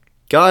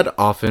God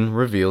often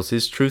reveals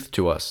his truth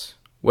to us,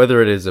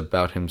 whether it is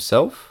about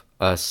himself,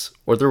 us,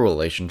 or the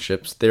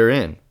relationships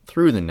therein,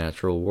 through the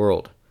natural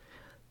world.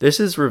 This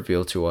is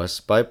revealed to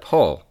us by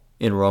Paul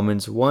in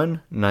Romans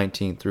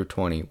 1:19 through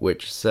 20,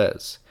 which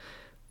says,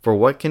 "For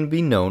what can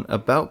be known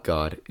about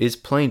God is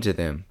plain to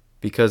them,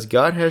 because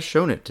God has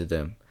shown it to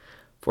them.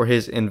 For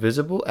his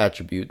invisible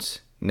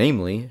attributes,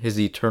 namely his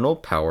eternal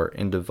power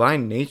and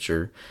divine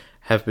nature,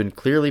 have been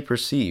clearly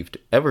perceived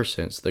ever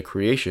since the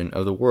creation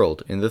of the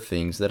world in the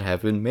things that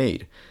have been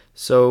made,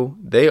 so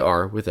they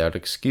are without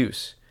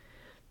excuse.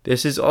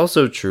 This is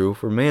also true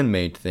for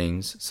man-made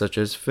things such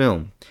as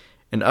film,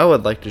 and I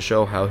would like to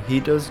show how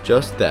he does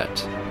just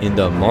that in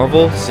the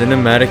Marvel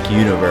Cinematic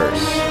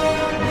Universe."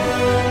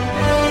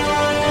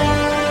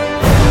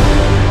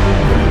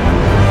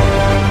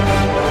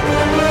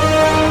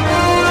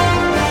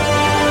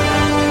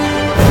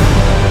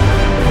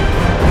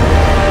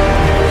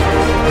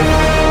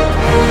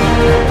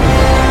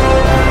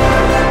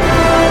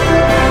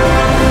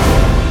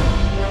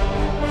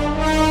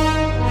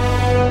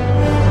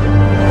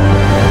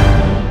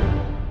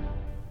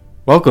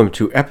 Welcome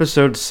to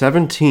episode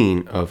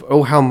 17 of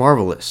Oh How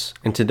Marvelous,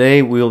 and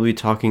today we'll be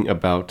talking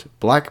about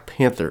Black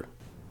Panther.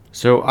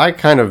 So I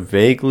kind of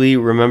vaguely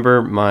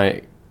remember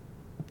my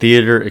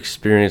theater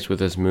experience with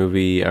this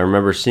movie. I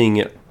remember seeing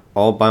it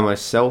all by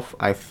myself.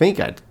 I think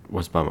I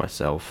was by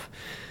myself.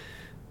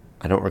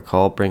 I don't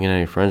recall bringing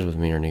any friends with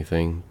me or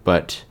anything,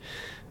 but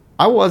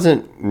I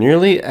wasn't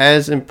nearly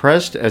as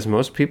impressed as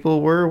most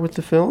people were with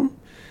the film.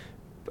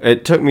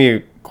 It took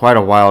me quite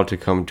a while to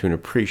come to an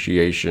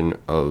appreciation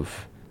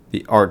of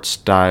the art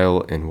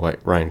style and what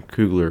Ryan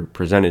Coogler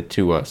presented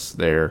to us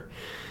there.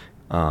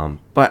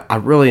 But I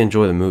really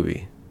enjoy the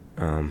movie.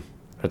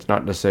 That's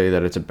not to say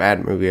that it's a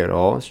bad movie at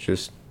all. It's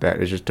just that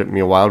it just took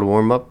me a while to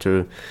warm up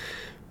to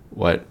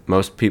what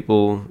most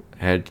people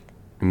had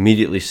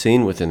immediately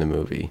seen within the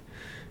movie.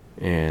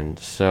 And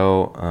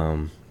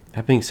so,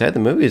 that being said, the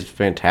movie is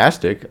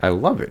fantastic. I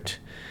love it.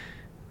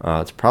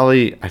 It's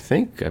probably, I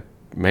think, I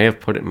may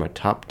have put it in my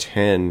top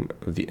 10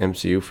 of the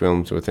MCU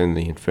films within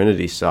the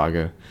Infinity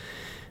Saga.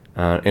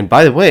 And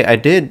by the way, I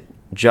did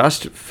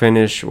just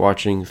finish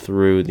watching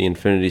through the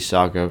Infinity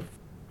Saga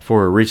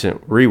for a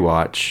recent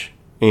rewatch.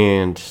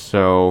 And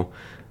so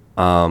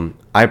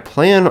I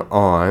plan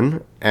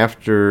on,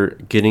 after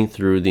getting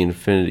through the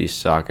Infinity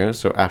Saga,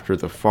 so after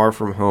the Far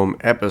From Home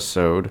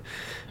episode,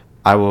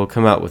 I will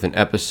come out with an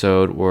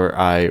episode where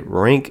I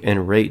rank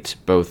and rate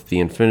both the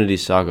Infinity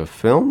Saga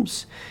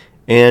films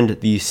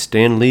and the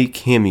Stan Lee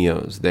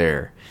cameos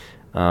there.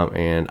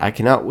 And I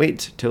cannot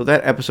wait till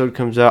that episode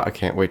comes out. I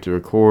can't wait to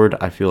record.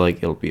 I feel like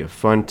it'll be a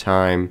fun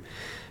time.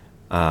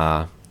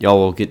 Y'all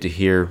will get to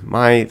hear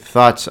my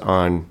thoughts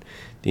on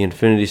the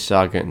Infinity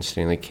Saga and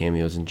Stan Lee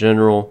cameos in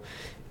general.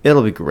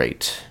 It'll be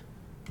great.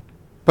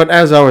 But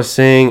as I was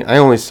saying, I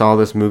only saw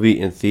this movie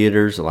in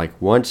theaters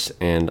like once,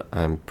 and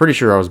I'm pretty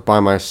sure I was by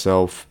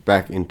myself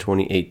back in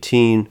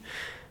 2018.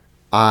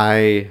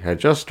 I had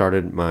just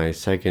started my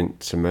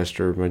second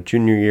semester of my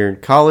junior year in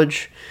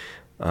college,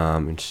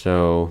 and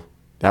so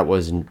that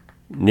was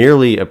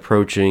nearly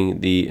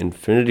approaching the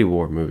Infinity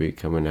War movie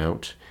coming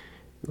out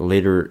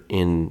later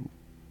in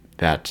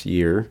that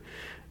year.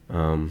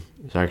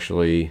 It's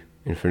actually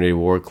Infinity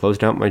War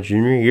closed out my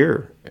junior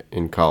year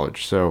in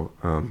college. So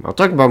I'll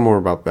talk about more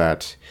about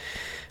that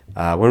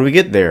when we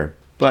get there.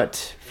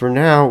 But for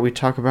now, we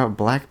talk about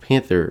Black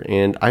Panther,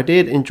 and I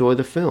did enjoy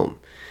the film.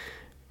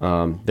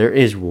 There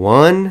is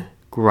one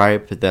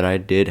gripe that I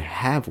did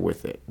have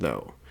with it,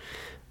 though.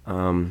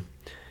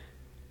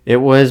 It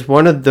was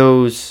one of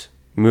those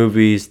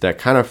movies that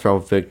kind of fell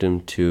victim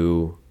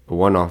to a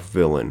one-off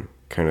villain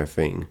kind of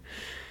thing.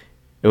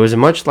 It was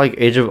much like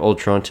Age of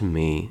Ultron to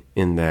me,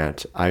 in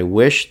that I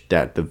wished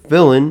that the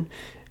villain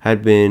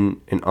had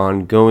been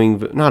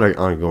not an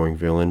ongoing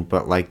villain,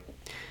 but like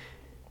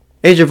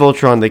Age of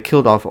Ultron, they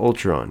killed off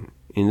Ultron.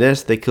 In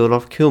this, they killed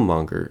off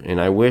Killmonger,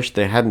 and I wish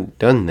they hadn't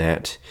done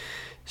that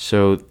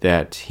so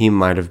that he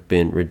might have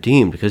been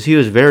redeemed, because he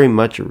was very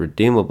much a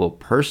redeemable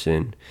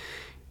person.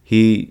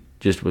 He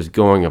just was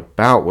going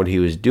about what he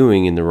was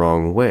doing in the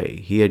wrong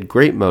way. He had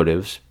great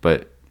motives,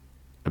 but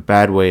a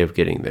bad way of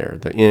getting there.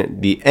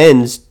 The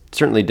ends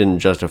certainly didn't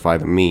justify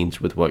the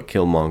means with what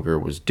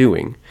Killmonger was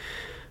doing.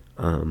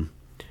 And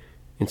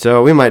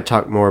so we might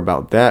talk more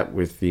about that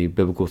with the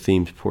biblical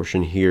themes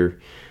portion here.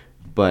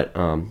 But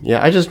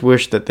I just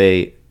wish that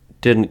they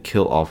didn't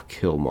kill off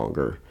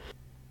Killmonger.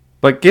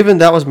 But given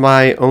that was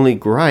my only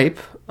gripe,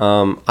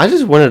 I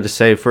just wanted to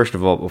say, first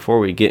of all, before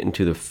we get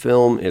into the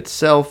film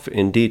itself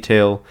in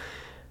detail,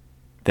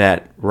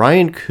 that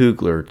Ryan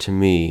Coogler, to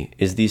me,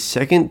 is the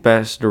second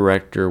best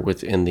director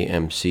within the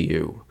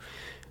MCU.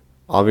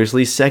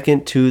 Obviously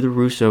second to the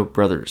Russo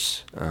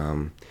brothers.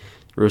 The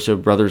Russo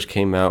brothers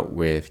came out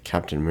with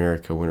Captain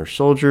America, Winter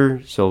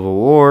Soldier, Civil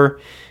War,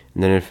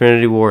 and then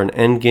Infinity War and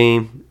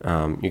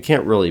Endgame. You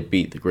can't really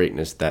beat the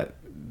greatness that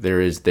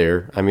there is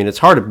there. I mean, it's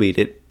hard to beat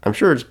it. I'm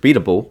sure it's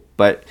beatable,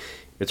 but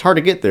it's hard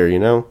to get there, you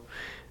know?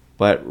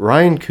 But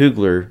Ryan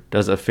Coogler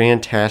does a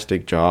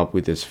fantastic job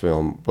with this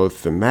film,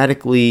 both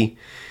thematically,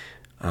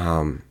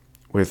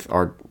 with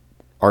our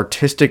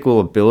artistical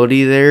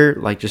ability there,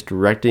 like just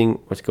directing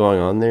what's going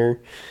on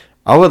there.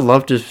 I would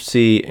love to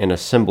see an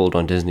assembled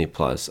on Disney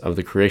Plus of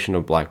the creation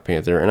of Black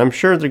Panther, and I'm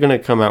sure they're going to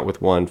come out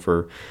with one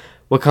for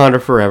Wakanda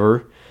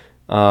Forever.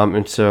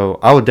 And so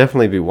I would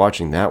definitely be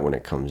watching that when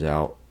it comes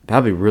out.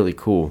 That'd be really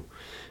cool.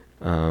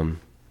 I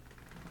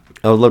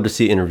would love to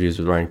see interviews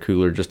with Ryan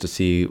Coogler just to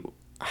see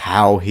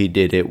how he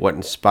did it, what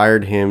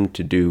inspired him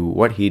to do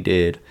what he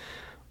did,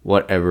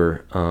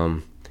 whatever.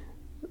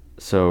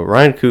 So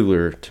Ryan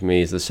Coogler, to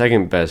me, is the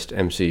second best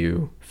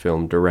MCU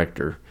film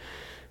director.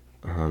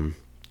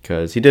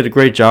 Because he did a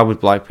great job with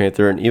Black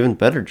Panther, and even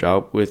better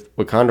job with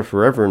Wakanda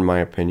Forever, in my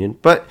opinion.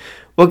 But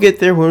we'll get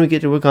there when we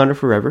get to Wakanda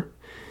Forever.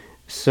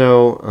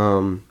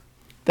 So,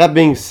 that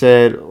being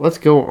said, let's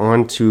go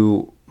on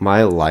to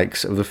my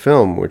likes of the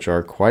film, which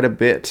are quite a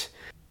bit.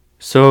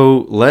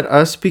 So, let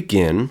us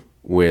begin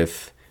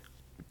with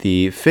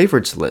the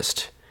favorites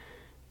list.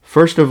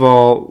 First of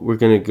all, we're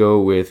going to go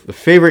with the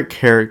favorite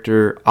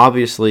character.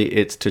 Obviously,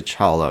 it's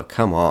T'Challa.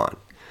 Come on.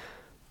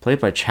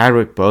 Played by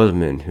Chadwick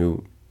Boseman,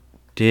 who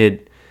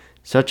did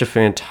such a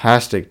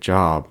fantastic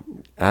job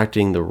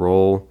acting the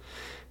role,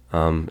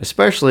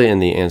 especially in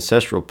the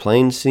ancestral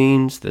plane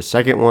scenes. The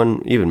second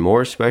one, even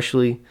more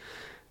especially.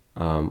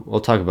 We'll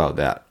talk about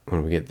that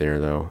when we get there,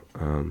 though.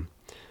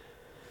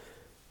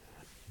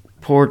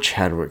 Poor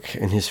Chadwick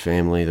and his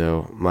family,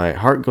 though. My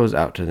heart goes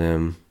out to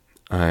them.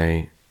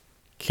 I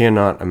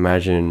cannot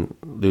imagine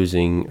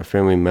losing a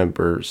family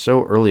member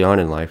so early on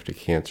in life to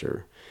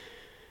cancer.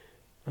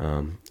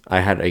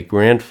 I had a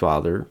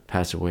grandfather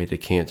pass away to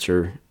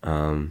cancer,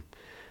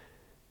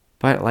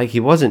 but he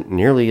wasn't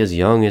nearly as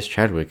young as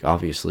Chadwick,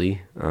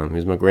 obviously. He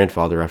was my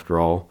grandfather after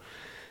all.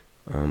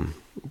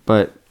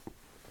 But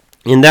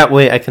in that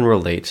way, I can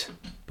relate.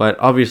 But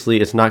obviously,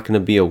 it's not going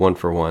to be a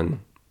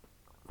one-for-one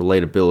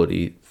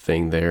relatability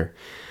thing there.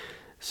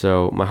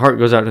 So my heart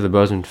goes out to the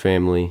Boseman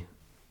family.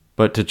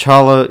 But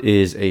T'Challa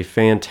is a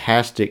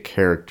fantastic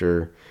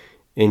character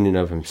in and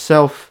of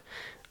himself.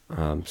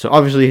 So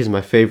obviously, he's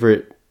my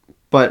favorite.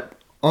 But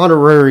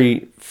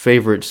honorary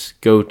favorites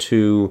go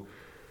to,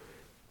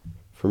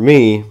 for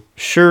me,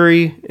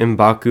 Shuri,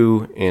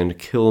 M'Baku, and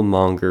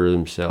Killmonger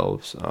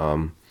themselves.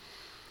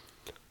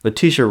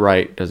 Letitia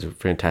Wright does a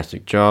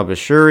fantastic job as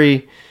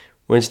Shuri.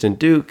 Winston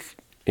Duke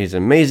is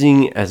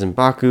amazing as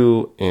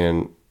M'Baku.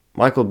 And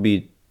Michael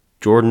B.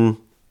 Jordan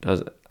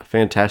does a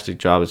fantastic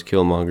job as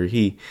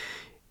Killmonger.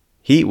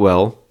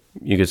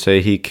 You could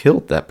say he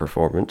killed that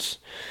performance.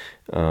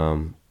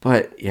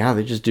 But yeah,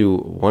 they just do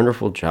a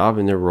wonderful job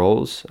in their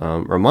roles.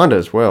 Ramonda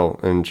as well,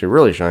 and she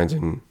really shines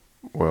in,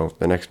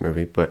 the next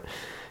movie. But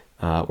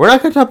we're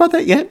not going to talk about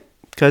that yet,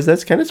 because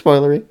that's kind of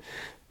spoilery.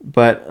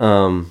 But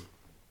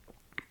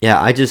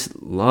yeah, I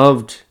just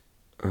loved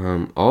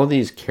all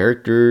these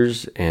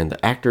characters and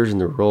the actors in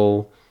the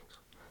role.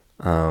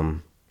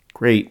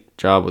 Great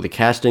job with the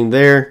casting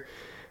there.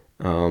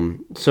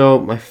 So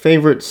my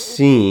favorite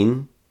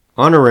scene,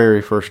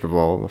 honorary first of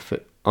all,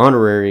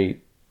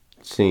 honorary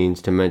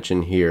scenes to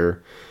mention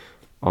here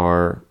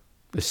are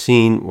the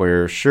scene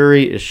where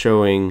Shuri is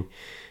showing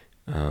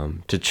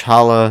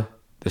T'Challa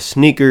the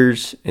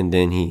sneakers, and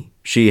then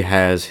she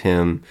has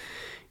him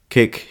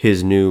kick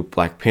his new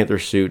Black Panther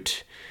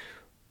suit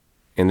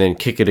and then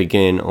kick it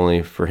again,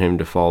 only for him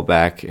to fall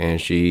back,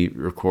 and she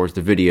records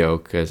the video,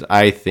 because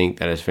I think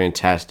that is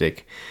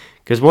fantastic.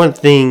 Because one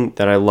thing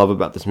that I love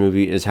about this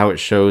movie is how it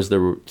shows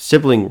the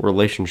sibling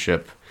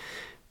relationship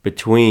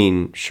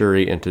between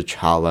Shuri and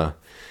T'Challa.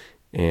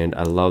 And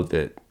I love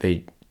that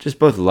they just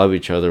both love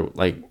each other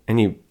like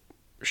any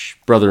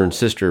brother and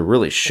sister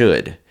really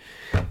should.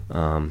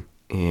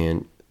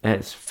 And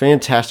that's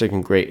fantastic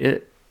and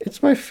great.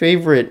 It's my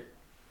favorite.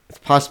 It's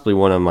possibly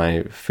one of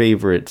my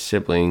favorite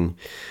sibling.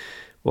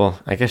 Well,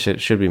 I guess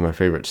it should be my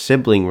favorite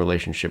sibling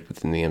relationship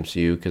within the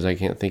MCU, because I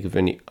can't think of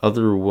any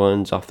other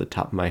ones off the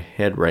top of my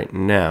head right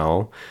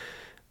now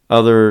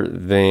other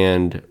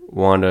than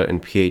Wanda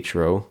and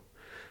Pietro.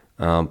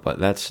 But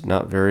that's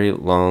not very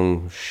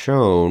long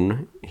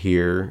shown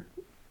here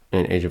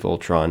in Age of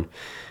Ultron.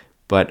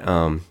 But,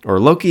 or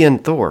Loki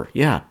and Thor.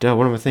 Yeah,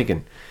 what am I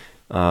thinking?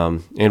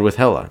 And with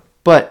Hela.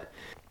 But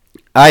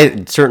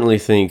I certainly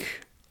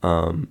think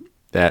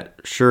that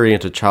Shuri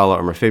and T'Challa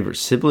are my favorite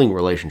sibling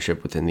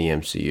relationship within the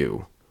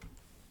MCU.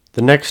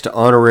 The next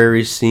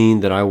honorary scene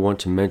that I want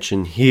to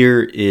mention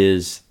here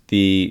is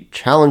the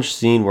challenge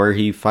scene where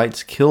he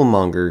fights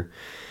Killmonger.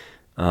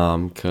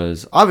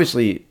 Because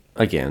obviously,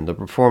 again, the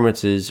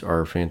performances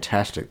are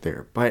fantastic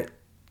there, but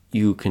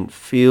you can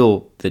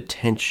feel the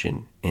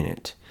tension in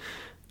it.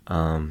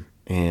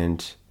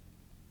 And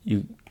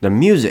the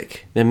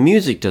music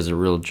does a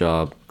real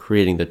job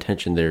creating the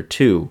tension there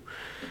too.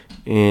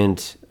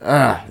 And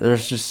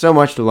there's just so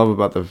much to love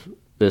about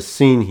this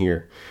scene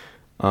here.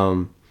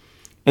 And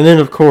then,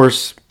 of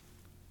course,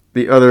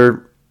 the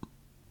other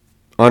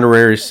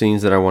honorary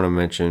scenes that I want to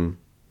mention,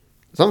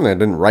 something I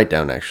didn't write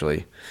down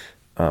actually.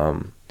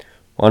 One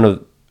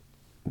of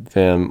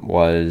them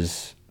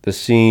was the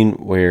scene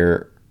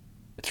where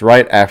it's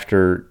right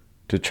after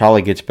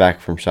T'Challa gets back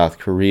from South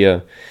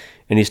Korea,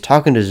 and he's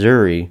talking to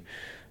Zuri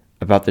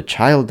about the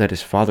child that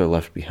his father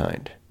left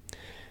behind.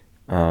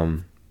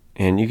 And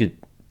you could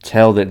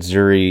tell that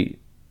Zuri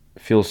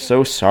feels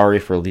so sorry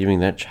for leaving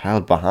that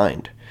child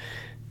behind.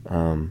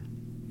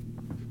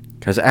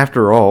 Because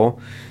after all,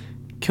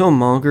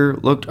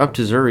 Killmonger looked up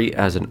to Zuri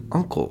as an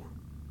uncle.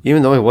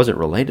 Even though he wasn't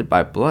related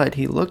by blood,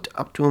 he looked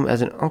up to him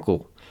as an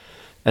uncle,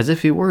 as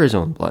if he were his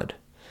own blood.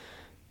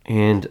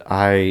 And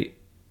the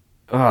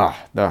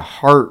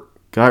heart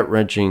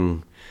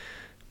gut-wrenching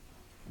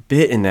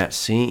bit in that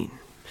scene.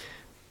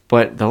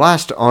 But the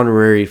last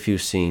honorary few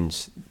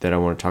scenes that I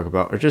want to talk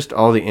about are just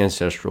all the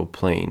ancestral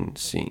plane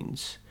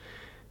scenes.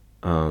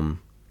 And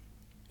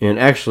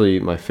actually,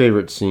 my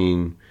favorite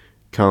scene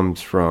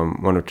comes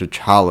from one of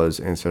T'Challa's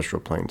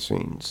ancestral plane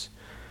scenes.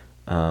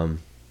 So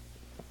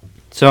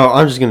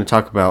I'm just going to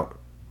talk about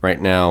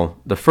right now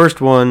the first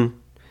one,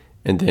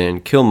 and then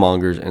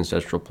Killmonger's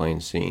ancestral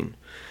plane scene.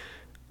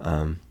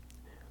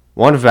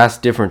 One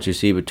vast difference you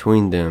see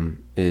between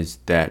them is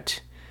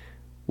that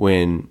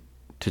when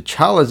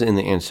T'Challa's in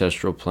the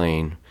ancestral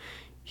plane,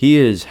 he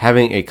is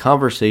having a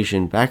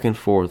conversation back and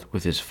forth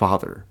with his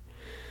father,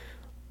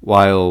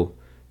 while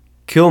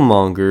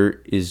Killmonger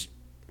is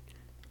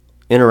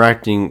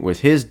interacting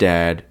with his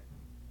dad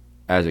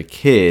as a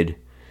kid,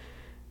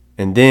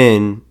 and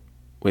then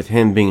with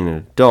him being an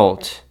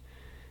adult,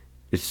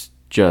 it's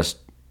just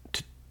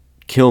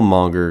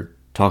Killmonger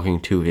talking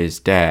to his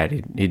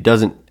dad. He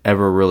doesn't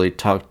ever really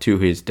talk to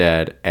his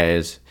dad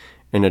as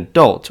an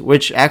adult,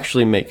 which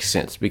actually makes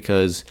sense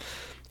because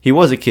he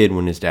was a kid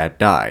when his dad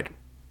died.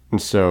 And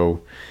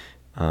so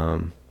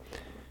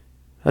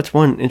that's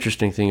one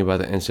interesting thing about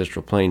the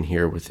ancestral plane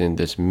here within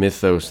this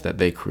mythos that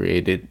they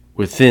created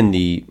within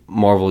the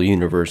Marvel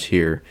universe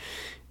here,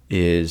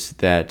 is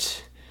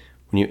that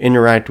when you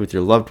interact with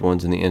your loved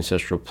ones in the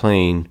ancestral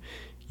plane,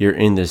 you're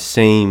in the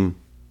same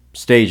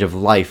stage of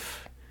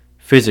life,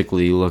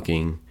 physically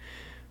looking,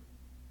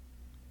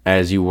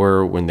 as you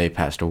were when they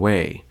passed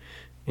away.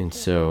 And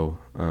so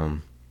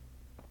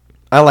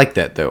I like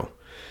that, though.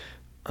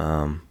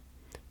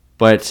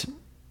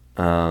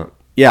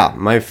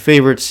 My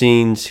favorite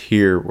scenes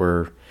here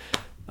were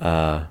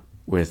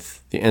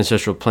with the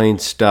ancestral plane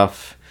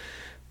stuff.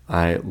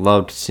 I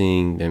loved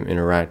seeing them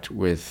interact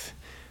with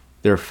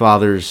their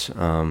fathers.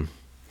 And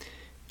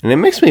it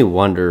makes me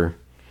wonder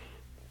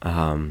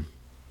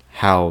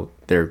how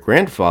their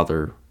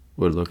grandfather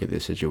would look at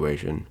this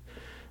situation.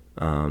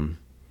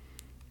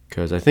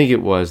 Because I think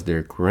it was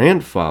their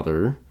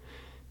grandfather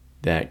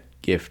that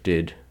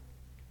gifted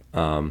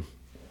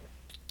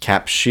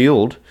Cap's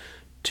shield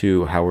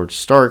to Howard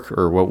Stark,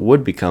 or what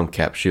would become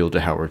Cap's shield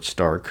to Howard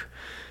Stark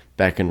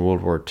back in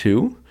World War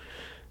II,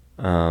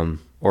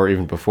 or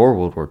even before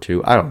World War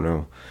II. I don't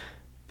know.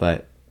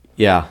 But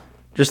yeah,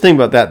 just think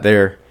about that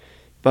there.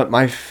 But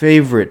my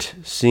favorite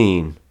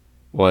scene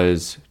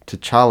was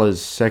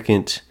T'Challa's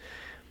second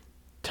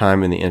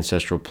time in the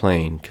ancestral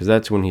plane, because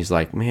that's when he's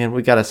like, man,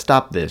 we got to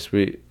stop this.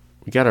 We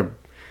got to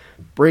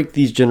break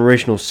these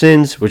generational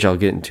sins, which I'll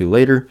get into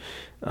later.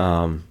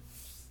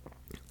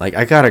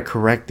 I got to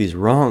correct these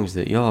wrongs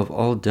that y'all have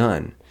all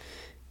done.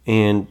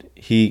 And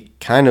he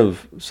kind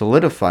of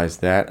solidifies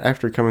that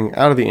after coming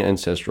out of the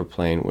ancestral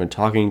plane when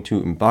talking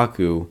to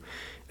M'Baku.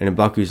 And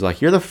M'Baku's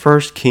like, you're the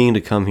first king to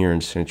come here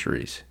in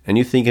centuries, and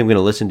you think I'm going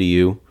to listen to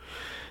you?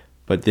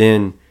 But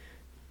then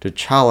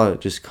T'Challa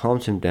just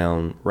calms him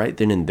down right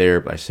then and there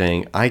by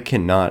saying, I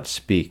cannot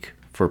speak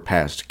for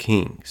past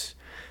kings.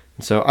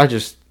 And so I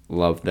just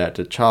love that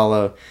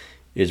T'Challa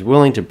is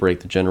willing to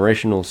break the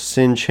generational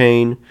sin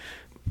chain.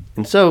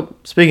 And so,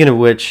 speaking of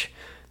which,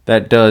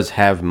 that does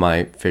have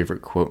my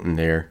favorite quote in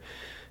there.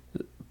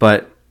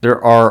 But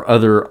there are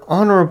other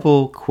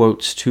honorable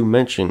quotes to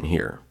mention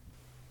here.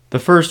 The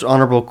first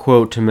honorable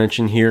quote to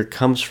mention here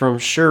comes from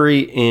Shuri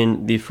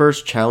in the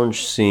first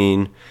challenge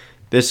scene,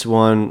 this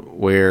one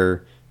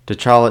where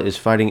T'Challa is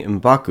fighting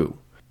M'Baku.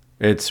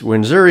 It's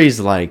when Zuri's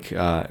like,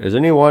 is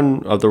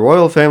anyone of the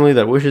royal family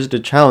that wishes to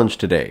challenge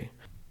today?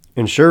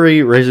 And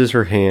Shuri raises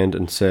her hand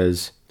and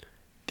says,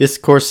 this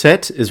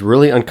corset is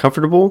really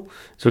uncomfortable,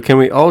 so can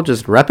we all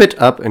just wrap it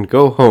up and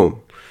go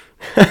home?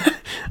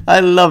 I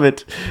love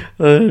it,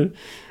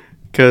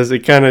 because it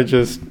kind of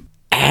just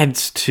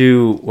adds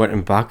to what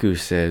M'Baku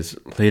says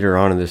later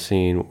on in the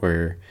scene,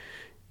 where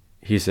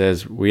he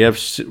says, we have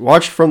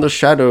watched from the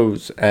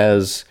shadows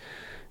as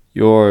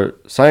your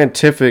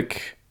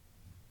scientific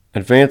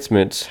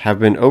advancements have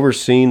been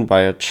overseen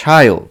by a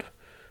child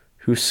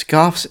who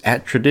scoffs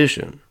at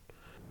tradition.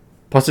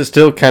 Plus, it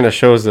still kind of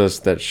shows us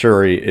that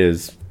Shuri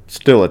is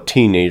still a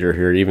teenager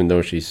here, even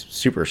though she's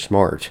super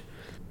smart.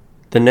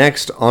 The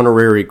next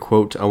honorary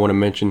quote I want to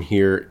mention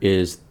here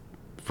is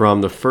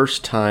from the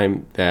first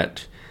time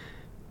that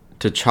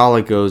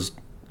T'Challa goes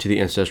to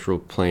the ancestral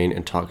plane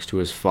and talks to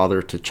his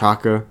father,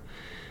 T'Chaka.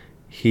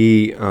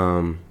 He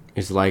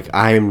is like,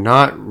 I am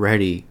not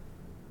ready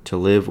to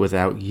live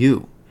without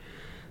you.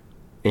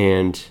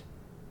 And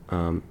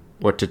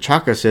what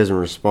T'Chaka says in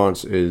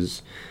response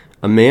is,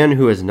 "A man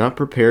who has not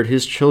prepared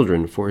his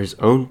children for his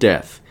own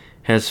death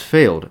has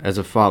failed as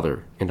a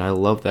father." And I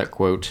love that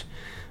quote.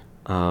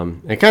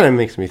 It kind of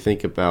makes me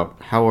think about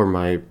how are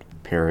my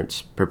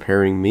parents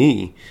preparing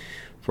me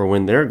for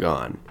when they're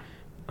gone.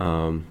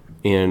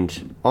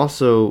 And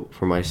also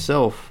for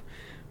myself,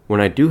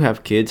 when I do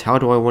have kids, how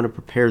do I want to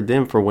prepare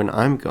them for when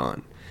I'm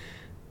gone?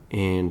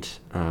 And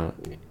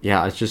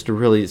it's just a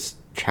really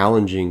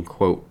challenging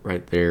quote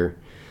right there.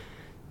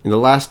 And the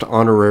last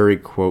honorary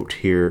quote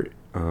here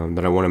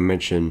that I want to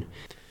mention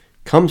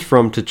comes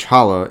from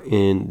T'Challa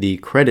in the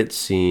credits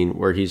scene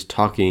where he's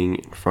talking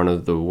in front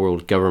of the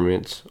world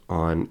government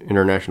on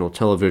international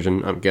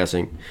television, I'm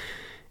guessing.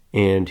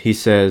 And he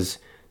says,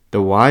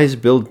 "The wise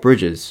build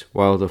bridges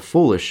while the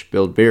foolish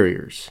build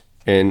barriers."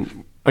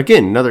 And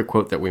again, another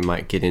quote that we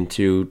might get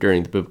into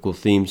during the biblical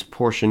themes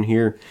portion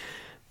here.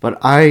 But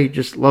I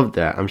just love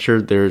that. I'm sure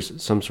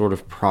there's some sort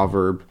of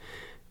proverb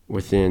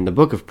within the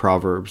book of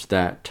Proverbs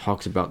that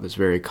talks about this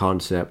very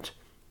concept.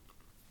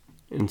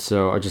 And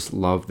so I just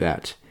love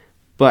that.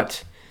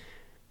 But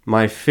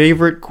my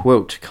favorite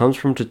quote comes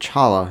from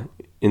T'Challa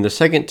in the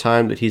second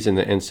time that he's in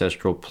the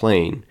ancestral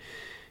plane.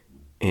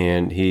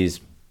 And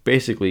he's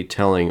basically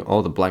telling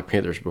all the Black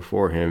Panthers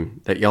before him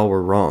that y'all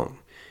were wrong.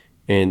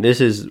 And this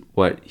is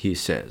what he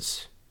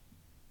says.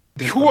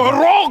 "You are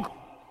wrong!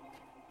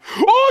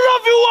 All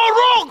of you are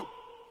wrong!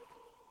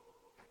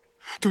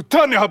 To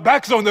turn your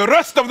backs on the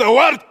rest of the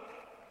world!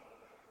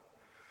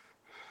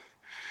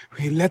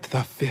 We let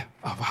the fear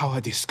of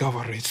our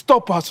discovery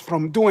stop us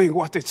from doing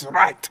what is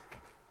right.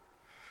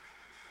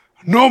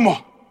 No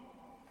more.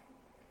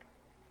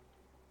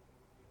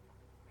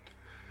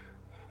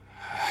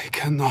 I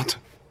cannot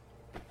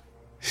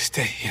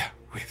stay here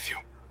with you.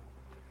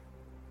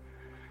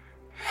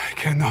 I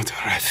cannot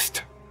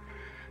rest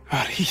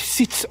where he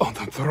sits on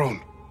the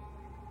throne.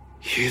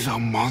 He is a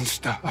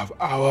monster of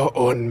our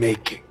own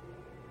making.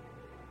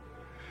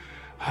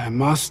 I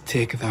must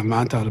take the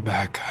mantle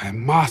back. I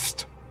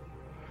must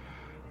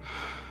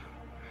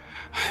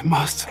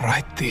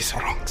right these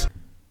wrongs."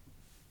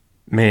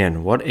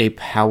 Man, what a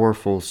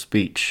powerful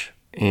speech.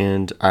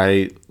 And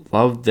I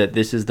love that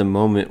this is the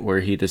moment where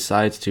he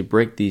decides to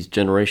break these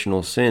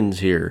generational sins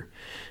here.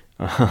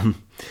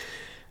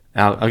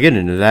 I'll get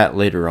into that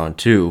later on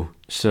too.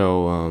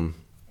 So,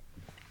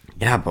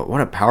 but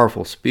what a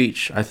powerful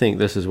speech. I think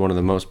this is one of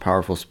the most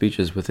powerful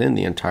speeches within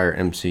the entire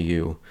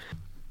MCU.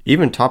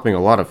 Even topping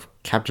a lot of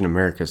Captain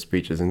America's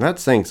speeches. And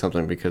that's saying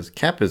something because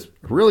Cap is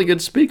a really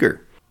good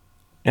speaker.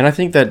 And I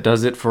think that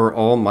does it for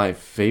all my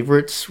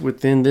favorites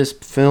within this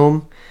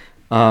film.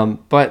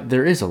 But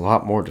there is a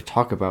lot more to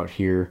talk about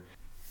here.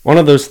 One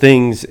of those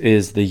things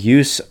is the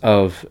use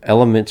of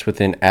elements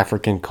within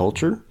African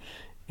culture.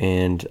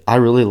 And I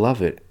really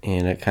love it.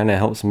 And it kind of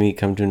helps me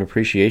come to an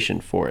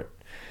appreciation for it.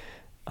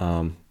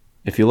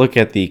 If you look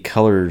at the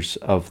colors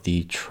of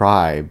the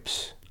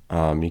tribes,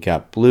 you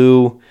got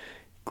blue,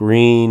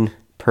 green,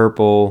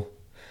 purple,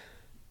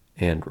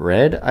 and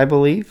red, I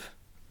believe.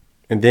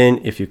 And then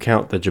if you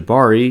count the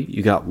Jabari,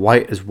 you got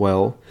white as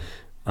well.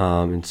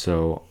 And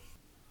so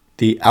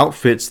the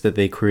outfits that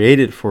they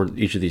created for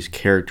each of these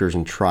characters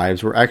and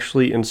tribes were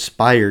actually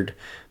inspired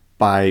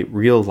by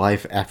real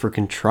life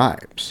African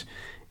tribes.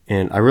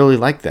 And I really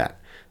like that.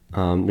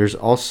 There's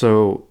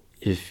also,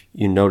 if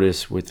you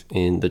notice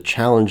within the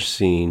challenge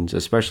scenes,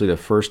 especially the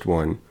first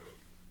one,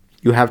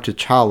 you have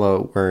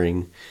T'Challa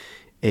wearing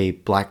a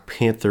Black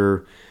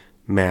Panther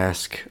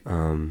mask,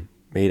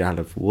 made out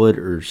of wood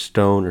or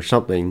stone or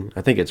something.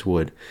 I think it's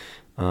wood.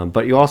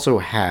 But you also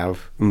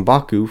have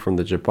M'Baku from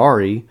the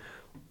Jabari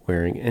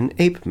wearing an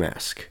ape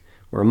mask,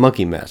 or a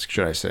monkey mask,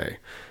 should I say.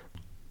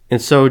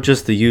 And so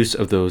just the use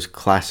of those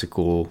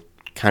classical,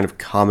 kind of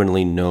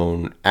commonly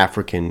known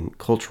African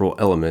cultural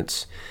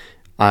elements,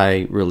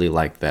 I really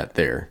like that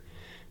there.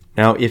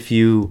 Now, if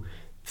you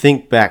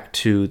think back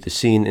to the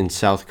scene in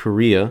South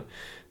Korea,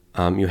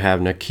 you have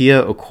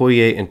Nakia,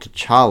 Okoye, and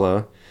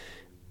T'Challa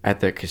at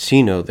the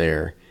casino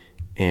there.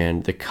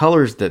 And the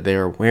colors that they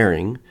are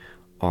wearing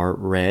are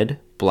red,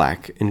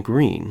 black, and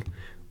green,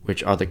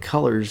 which are the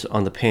colors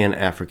on the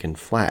Pan-African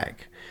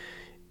flag.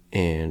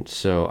 And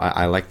so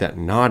I like that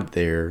nod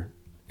there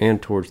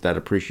and towards that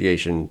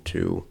appreciation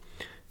to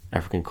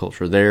African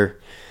culture there.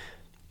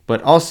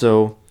 But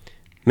also,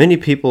 many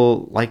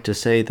people like to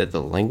say that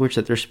the language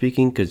that they're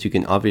speaking, because you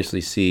can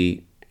obviously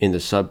see in the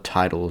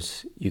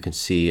subtitles, you can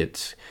see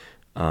it's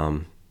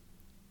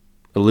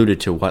alluded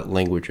to what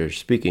language they're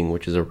speaking,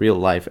 which is a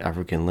real-life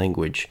African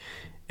language.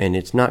 And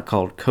it's not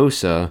called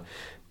Kosa,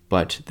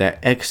 but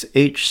that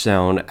XH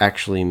sound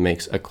actually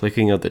makes a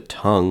clicking of the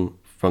tongue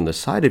from the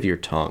side of your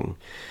tongue,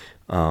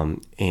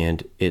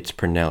 and it's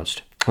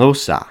pronounced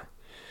Kosa.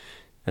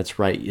 That's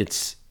right,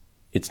 it's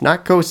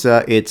not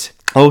Kosa, it's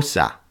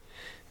Kosa.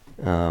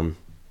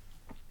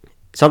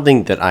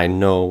 Something that I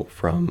know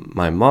from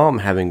my mom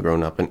having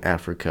grown up in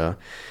Africa,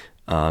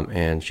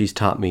 and she's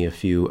taught me a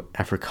few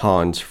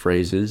Afrikaans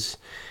phrases,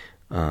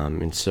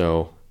 and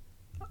so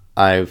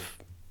I've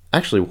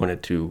actually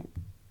wanted to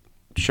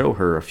show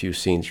her a few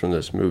scenes from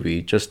this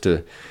movie just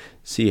to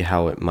see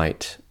how it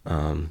might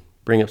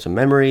bring up some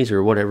memories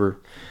or whatever.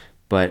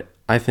 But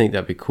I think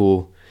that'd be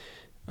cool.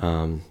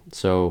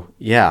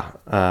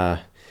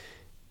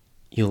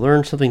 You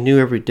learn something new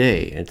every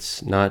day.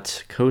 It's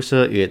not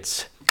Kosa,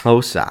 it's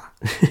Hosa.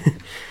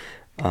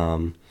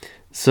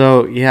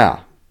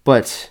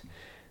 But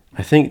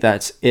I think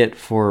that's it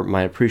for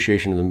my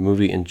appreciation of the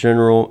movie in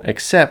general,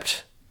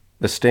 except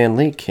the Stan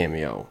Lee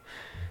cameo.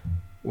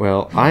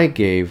 Well, I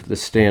gave the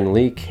Stan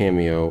Lee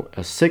cameo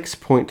a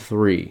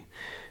 6.3.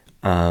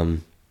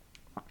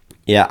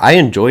 I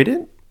enjoyed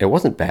it. It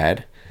wasn't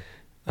bad.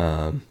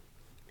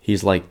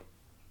 He's like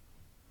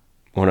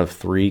one of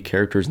 3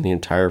 characters in the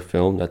entire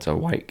film that's a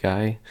white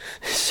guy.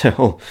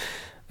 So,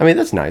 I mean,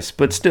 that's nice,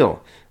 but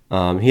still,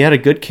 he had a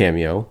good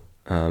cameo.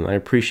 I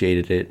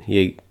appreciated it.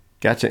 He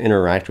got to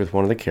interact with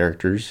one of the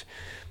characters.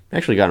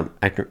 Actually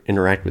got to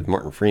interact with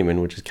Martin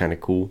Freeman, which is kind of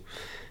cool.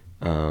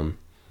 I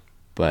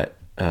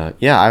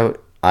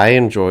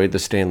enjoyed the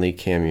Stan Lee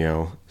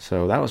cameo,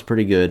 so that was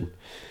pretty good.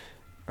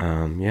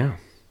 I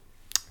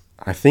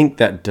think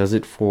that does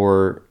it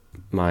for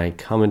my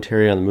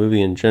commentary on the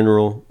movie in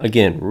general.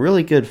 Again,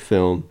 really good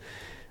film.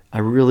 I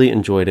really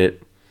enjoyed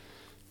it.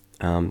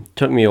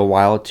 Took me a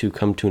while to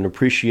come to an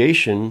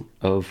appreciation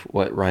of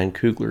what Ryan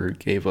Coogler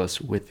gave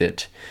us with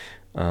it.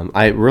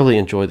 I really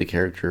enjoyed the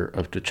character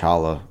of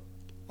T'Challa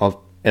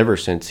ever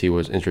since he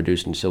was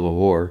introduced in Civil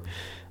War.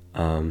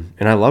 And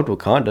I loved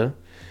Wakanda.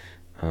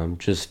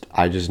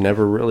 I just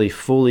never really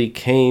fully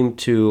came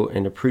to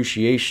an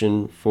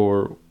appreciation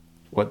for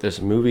what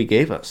this movie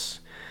gave us.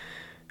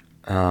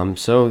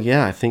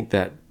 I think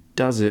that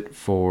does it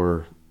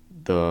for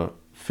the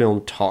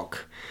film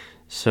talk.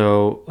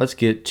 So let's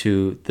get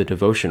to the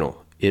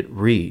devotional. It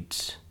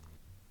reads,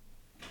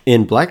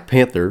 in Black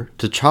Panther,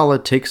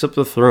 T'Challa takes up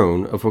the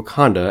throne of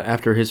Wakanda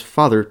after his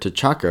father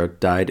T'Chaka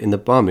died in the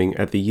bombing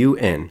at the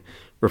UN,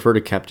 refer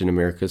to Captain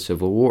America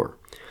Civil War.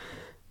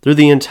 Through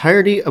the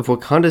entirety of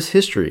Wakanda's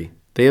history,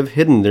 they have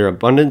hidden their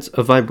abundance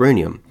of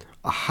vibranium,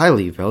 a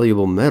highly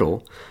valuable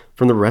metal,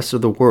 from the rest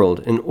of the world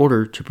in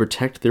order to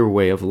protect their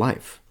way of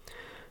life.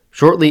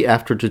 Shortly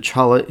after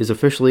T'Challa is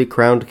officially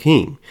crowned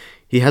king,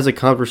 he has a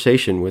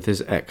conversation with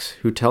his ex,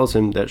 who tells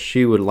him that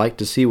she would like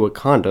to see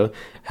Wakanda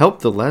help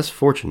the less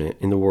fortunate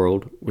in the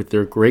world with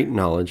their great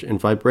knowledge and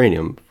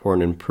vibranium for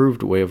an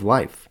improved way of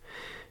life.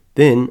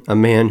 Then, a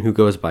man who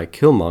goes by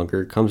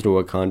Killmonger comes to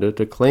Wakanda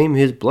to claim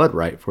his blood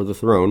right for the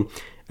throne,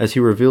 as he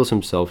reveals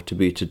himself to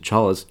be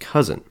T'Challa's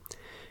cousin.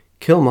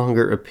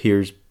 Killmonger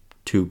appears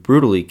to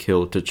brutally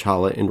kill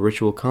T'Challa in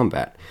ritual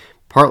combat,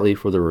 partly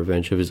for the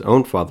revenge of his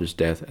own father's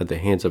death at the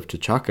hands of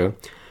T'Chaka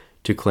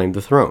to claim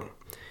the throne.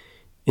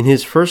 In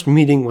his first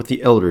meeting with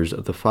the elders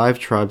of the 5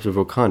 tribes of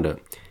Wakanda,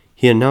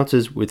 he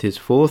announces with his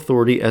full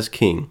authority as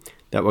king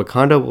that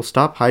Wakanda will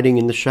stop hiding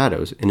in the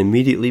shadows and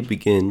immediately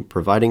begin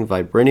providing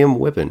vibranium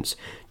weapons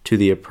to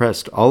the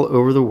oppressed all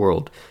over the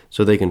world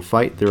so they can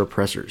fight their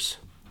oppressors.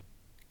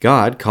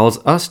 God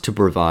calls us to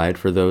provide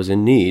for those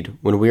in need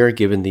when we are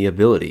given the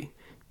ability.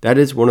 That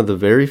is one of the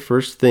very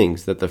first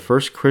things that the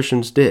first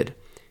Christians did.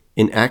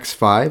 In Acts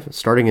 5,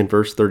 starting in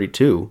verse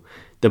 32,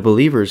 the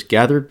believers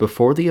gathered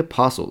before the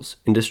apostles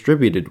and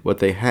distributed what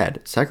they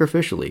had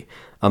sacrificially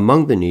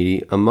among the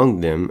needy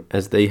among them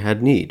as they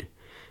had need.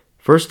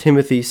 1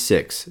 Timothy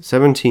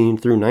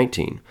 6:17 through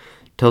 19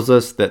 tells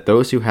us that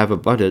those who have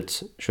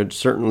abundance should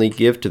certainly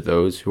give to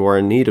those who are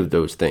in need of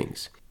those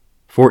things.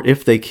 For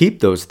if they keep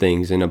those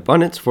things in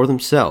abundance for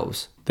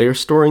themselves, they are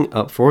storing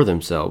up for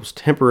themselves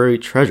temporary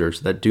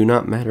treasures that do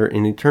not matter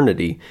in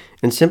eternity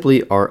and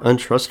simply are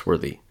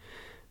untrustworthy.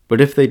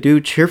 But if they do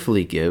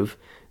cheerfully give,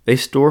 they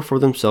store for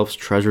themselves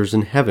treasures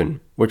in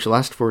heaven, which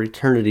last for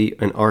eternity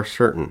and are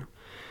certain.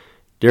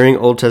 During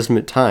Old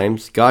Testament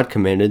times, God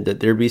commanded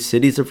that there be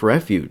cities of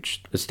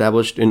refuge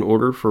established in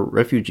order for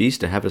refugees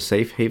to have a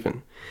safe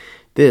haven.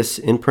 This,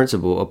 in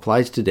principle,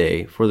 applies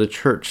today for the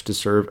church to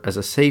serve as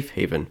a safe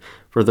haven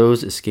for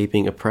those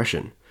escaping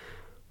oppression.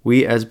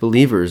 We as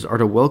believers are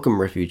to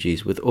welcome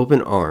refugees with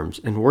open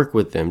arms and work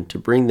with them to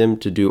bring them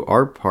to do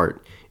our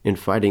part in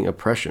fighting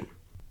oppression.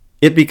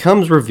 It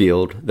becomes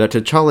revealed that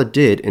T'Challa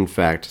did, in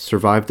fact,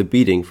 survive the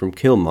beating from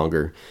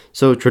Killmonger,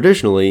 so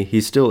traditionally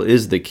he still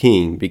is the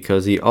king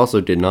because he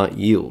also did not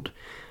yield.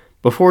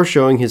 Before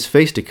showing his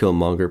face to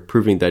Killmonger,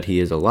 proving that he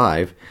is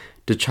alive,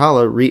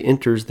 T'Challa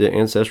re-enters the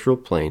ancestral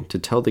plane to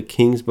tell the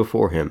kings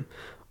before him,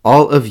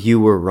 "All of you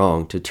were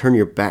wrong to turn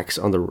your backs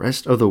on the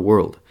rest of the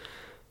world.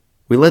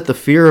 We let the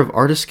fear of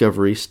our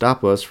discovery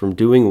stop us from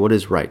doing what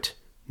is right.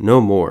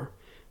 No more.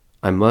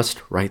 I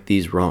must right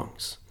these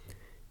wrongs."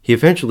 He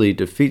eventually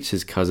defeats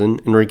his cousin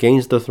and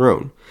regains the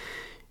throne.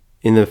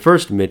 In the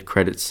first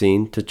mid-credits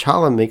scene,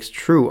 T'Challa makes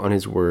true on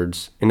his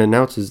words and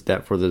announces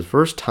that for the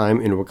first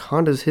time in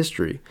Wakanda's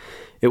history,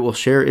 it will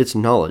share its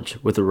knowledge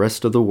with the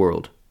rest of the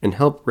world and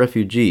help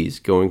refugees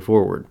going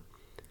forward.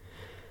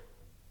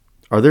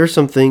 Are there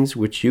some things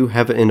which you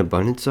have an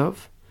abundance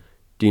of?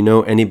 Do you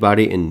know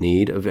anybody in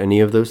need of any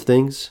of those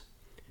things?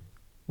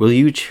 Will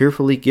you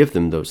cheerfully give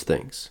them those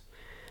things?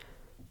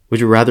 Would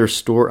you rather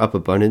store up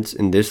abundance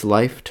in this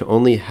life to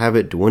only have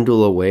it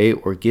dwindle away,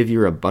 or give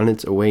your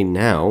abundance away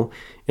now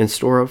and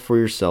store up for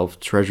yourself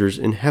treasures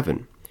in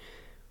heaven?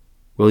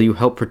 Will you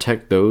help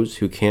protect those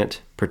who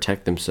can't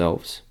protect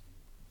themselves?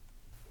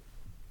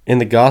 In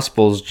the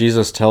Gospels,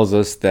 Jesus tells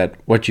us that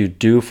what you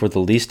do for the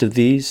least of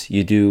these,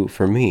 you do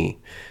for me.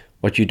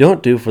 What you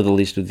don't do for the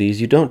least of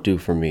these, you don't do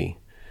for me.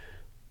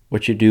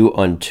 What you do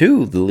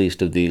unto the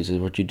least of these is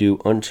what you do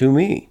unto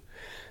me.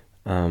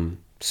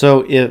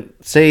 So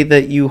say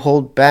that you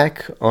hold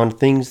back on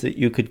things that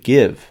you could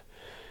give.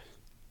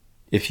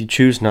 If you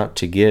choose not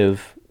to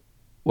give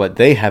what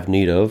they have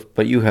need of,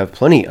 but you have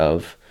plenty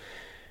of,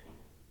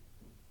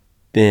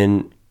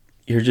 then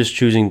you're just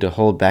choosing to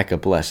hold back a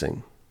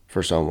blessing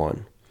for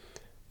someone.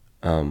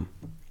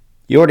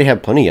 You already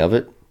have plenty of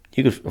it.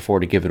 You could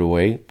afford to give it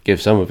away,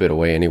 give some of it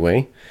away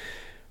anyway.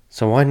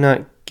 So why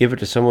not give it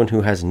to someone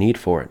who has need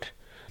for it?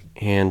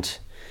 And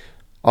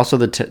also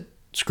the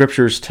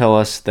scriptures tell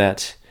us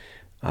that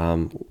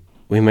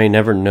we may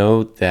never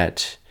know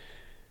that,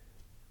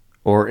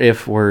 or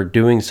if we're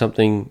doing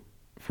something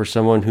for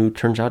someone who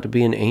turns out to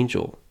be an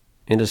angel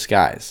in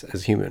disguise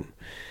as human.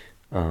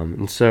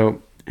 And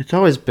so it's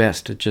always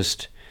best to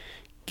just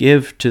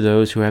give to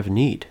those who have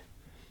need.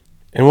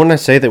 And when I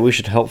say that we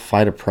should help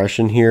fight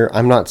oppression here,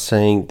 I'm not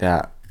saying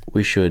that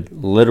we should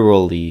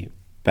literally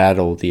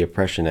battle the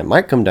oppression. It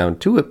might come down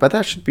to it, but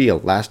that should be a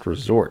last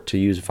resort to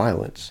use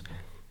violence.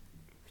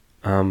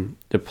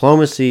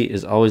 Diplomacy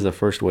is always the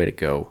first way to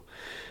go.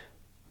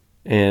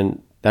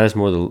 And that is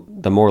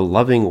the more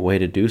loving way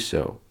to do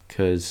so,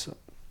 because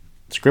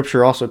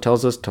Scripture also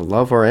tells us to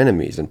love our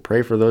enemies and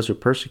pray for those who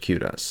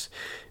persecute us.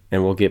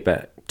 And we'll get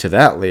back to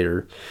that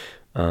later.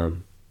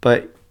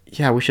 But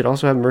yeah, we should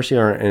also have mercy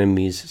on our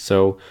enemies,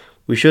 so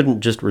we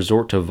shouldn't just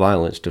resort to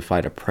violence to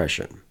fight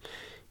oppression.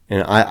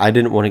 And I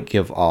didn't want to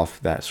give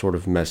off that sort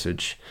of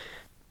message.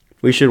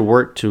 We should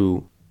work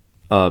to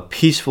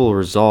peaceful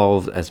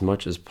resolve as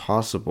much as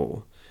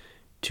possible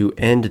to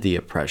end the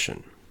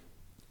oppression.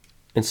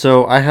 And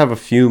so I have a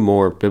few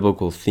more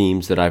biblical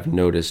themes that I've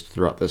noticed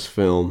throughout this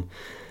film.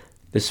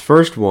 This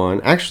first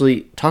one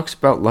actually talks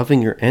about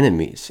loving your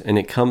enemies, and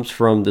it comes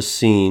from the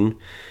scene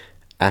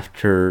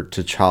after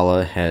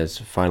T'Challa has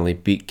finally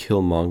beat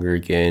Killmonger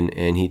again,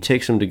 and he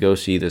takes him to go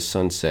see the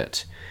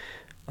sunset.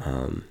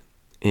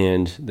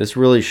 And this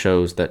really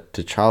shows that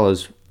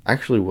T'Challa's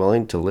actually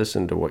willing to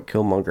listen to what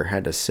Killmonger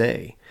had to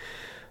say.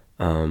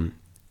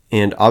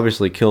 And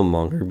obviously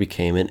Killmonger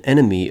became an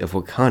enemy of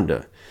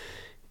Wakanda.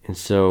 And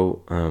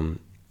so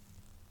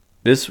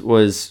this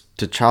was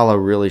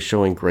T'Challa really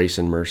showing grace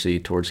and mercy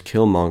towards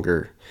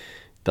Killmonger,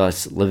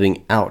 thus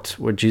living out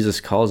what Jesus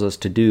calls us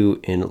to do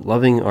in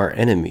loving our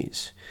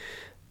enemies.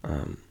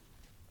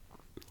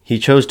 He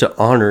chose to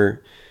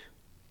honor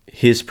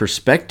his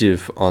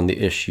perspective on the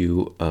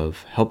issue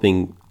of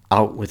helping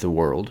out with the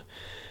world,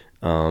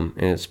 and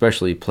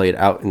especially played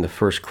out in the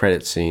first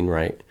credit scene,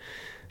 right?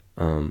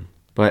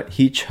 But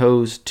he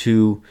chose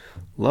to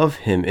love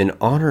him and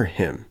honor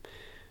him,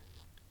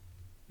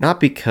 not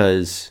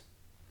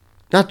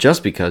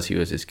just because he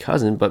was his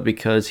cousin, but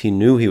because he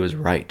knew he was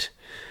right.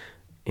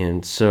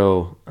 And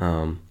so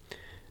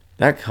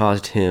that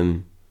caused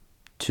him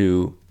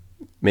to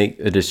make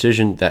a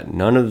decision that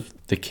none of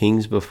the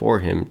kings before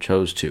him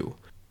chose to.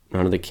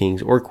 None of the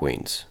kings or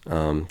queens.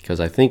 Because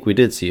I think we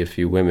did see a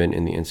few women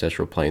in the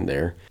ancestral plane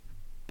there.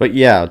 But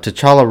yeah,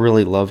 T'Challa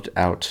really loved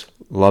out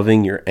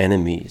loving your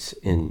enemies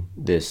in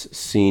this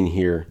scene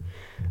here.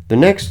 The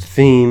next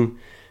theme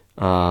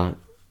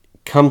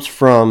comes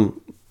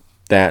from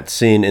that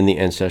scene in the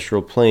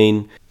ancestral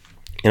plane.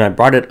 And I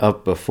brought it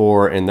up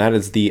before, and that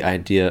is the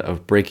idea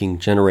of breaking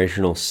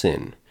generational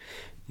sin.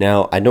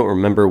 Now, I don't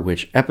remember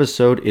which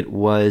episode it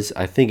was.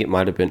 I think it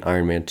might have been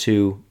Iron Man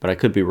 2, but I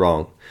could be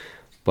wrong.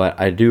 But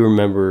I do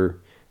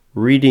remember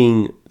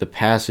reading the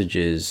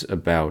passages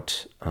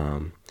about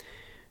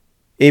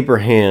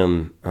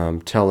Abraham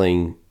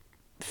telling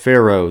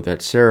Pharaoh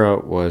that Sarah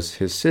was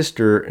his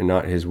sister and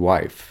not his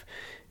wife.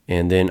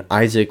 And then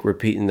Isaac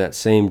repeating that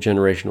same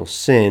generational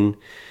sin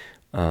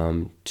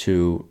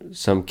to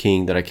some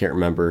king that I can't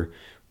remember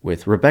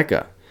with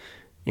Rebecca.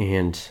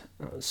 And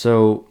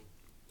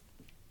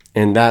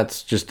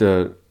that's just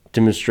a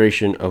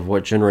demonstration of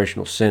what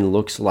generational sin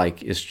looks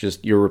like. It's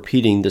just you're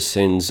repeating the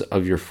sins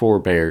of your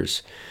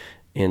forebears.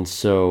 And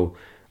so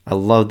I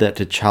love that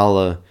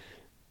T'Challa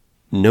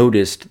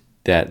noticed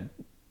that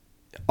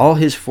all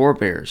his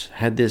forebears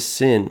had this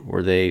sin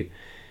where they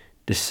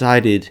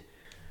decided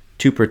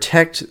to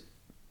protect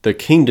the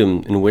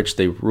kingdom in which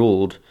they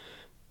ruled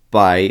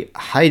by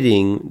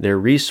hiding their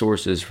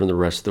resources from the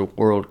rest of the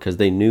world, because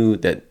they knew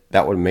that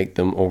that would make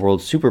them a world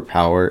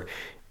superpower,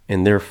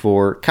 and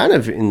therefore, kind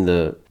of in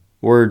the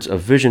words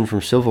of Vision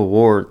from Civil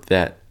War,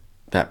 that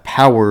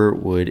power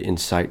would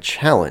incite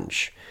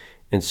challenge.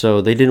 And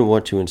so they didn't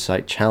want to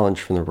incite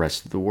challenge from the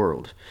rest of the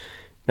world.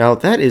 Now,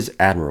 that is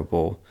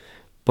admirable,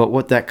 but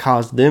what that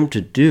caused them to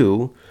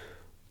do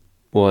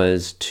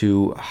was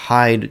to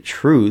hide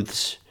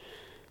truths,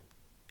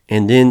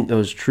 and then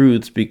those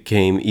truths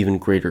became even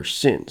greater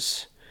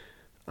sins.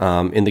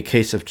 In the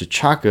case of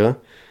T'Chaka,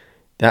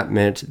 that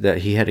meant that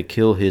he had to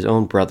kill his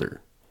own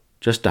brother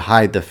just to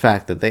hide the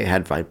fact that they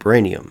had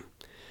vibranium.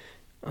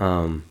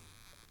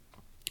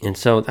 And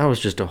so that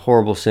was just a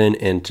horrible sin,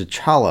 and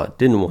T'Challa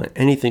didn't want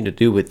anything to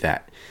do with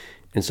that.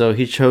 And so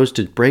he chose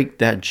to break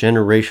that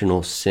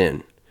generational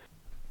sin.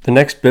 The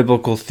next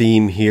biblical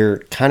theme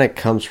here kind of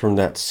comes from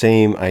that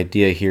same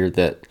idea here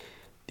that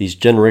these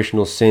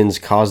generational sins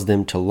caused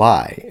them to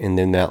lie, and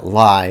then that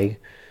lie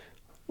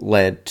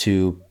led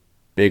to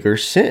bigger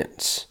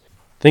sins.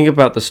 Think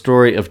about the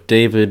story of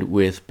David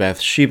with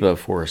Bathsheba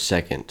for a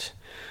second.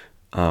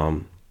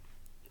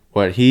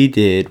 What he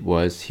did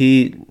was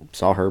he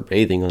saw her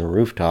bathing on a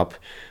rooftop,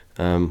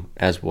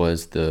 as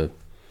was the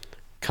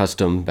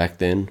custom back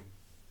then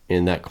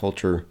in that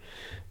culture,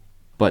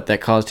 but that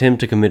caused him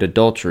to commit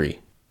adultery.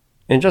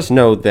 And just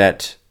know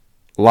that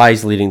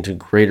lies leading to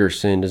greater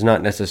sin does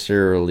not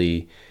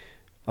necessarily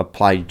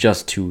apply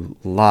just to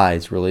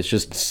lies, really. It's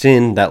just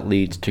sin that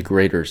leads to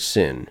greater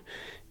sin.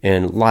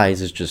 And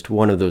lies is just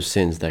one of those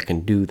sins that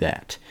can do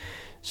that.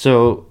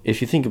 So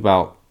if you think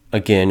about,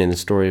 again, in the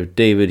story of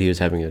David, he was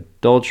having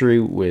adultery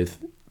with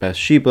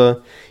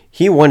Bathsheba.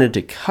 He wanted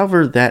to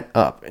cover that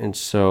up, and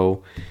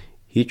so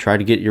he tried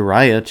to get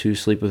Uriah to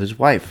sleep with his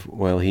wife.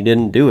 Well, he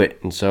didn't do it,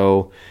 and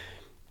so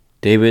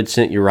David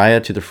sent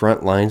Uriah to the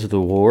front lines of the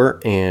war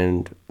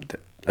and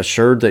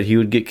assured that he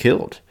would get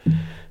killed.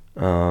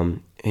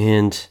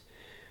 And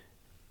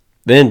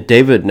then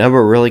David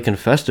never really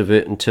confessed of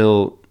it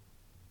until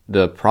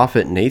the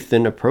prophet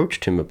Nathan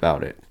approached him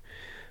about it.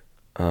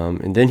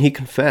 And then he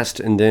confessed,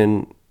 and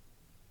then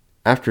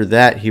after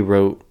that he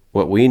wrote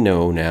what we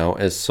know now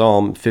as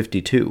Psalm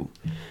 52.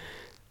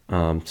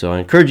 So I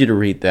encourage you to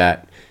read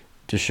that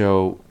to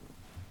show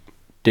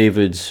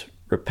David's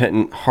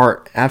repentant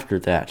heart after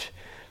that.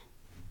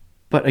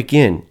 But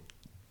again,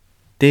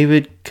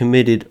 David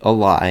committed a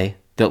lie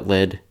that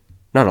led,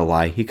 not a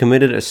lie, he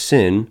committed a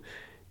sin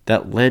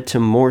that led to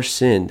more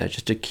sin that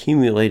just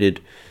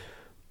accumulated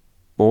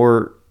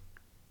more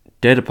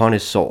debt upon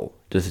his soul,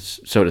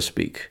 so to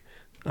speak.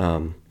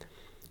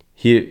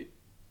 He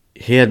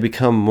had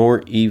become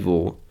more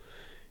evil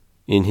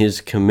in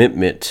his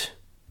commitment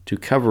to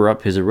cover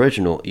up his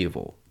original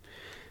evil.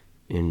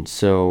 And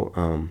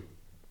so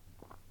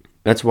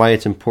that's why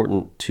it's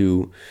important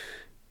to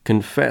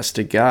confess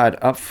to God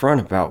up front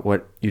about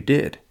what you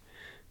did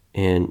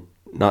and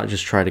not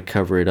just try to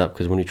cover it up,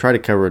 because when you try to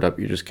cover it up,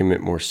 you just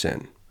commit more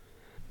sin.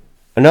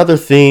 Another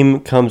theme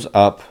comes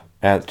up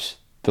at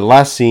the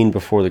last scene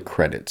before the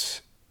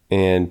credits,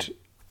 and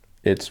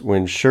it's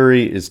when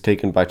Shuri is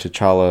taken by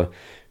T'Challa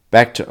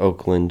back to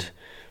Oakland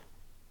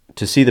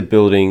to see the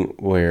building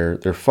where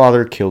their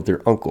father killed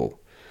their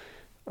uncle.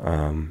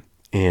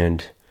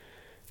 And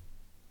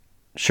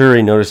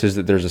Shuri notices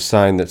that there's a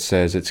sign that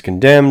says it's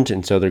condemned,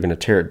 and so they're going to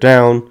tear it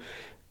down.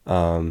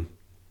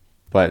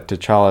 But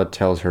T'Challa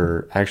tells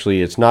her,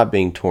 actually, it's not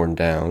being torn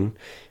down.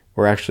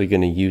 We're actually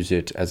going to use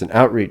it as an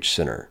outreach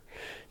center.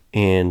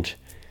 And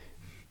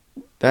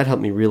that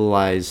helped me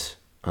realize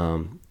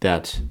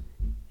that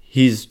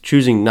he's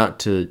choosing not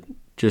to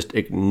just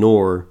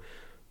ignore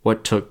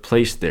what took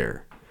place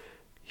there.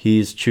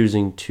 He's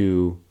choosing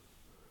to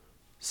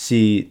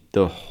see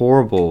the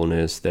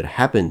horribleness that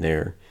happened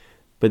there,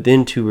 but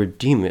then to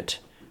redeem it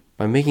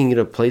by making it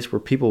a place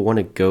where people want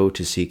to go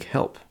to seek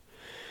help.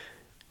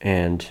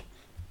 And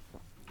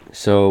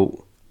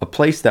so a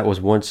place that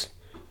was once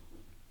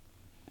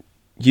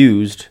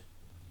used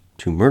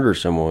to murder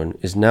someone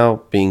is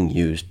now being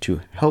used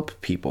to help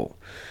people.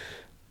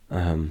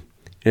 It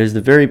is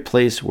the very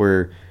place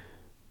where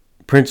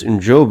Prince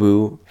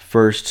N'Jobu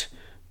first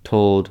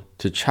told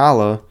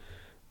T'Challa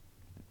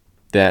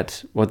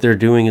that what they're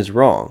doing is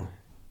wrong.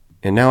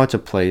 And now it's a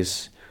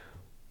place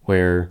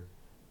where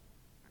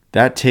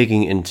that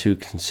taking into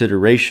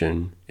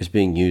consideration is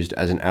being used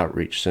as an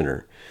outreach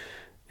center.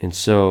 And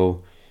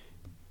so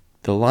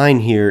the line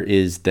here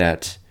is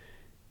that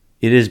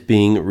it is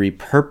being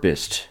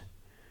repurposed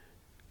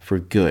for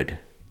good.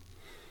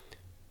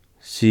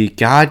 See,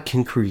 God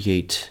can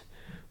create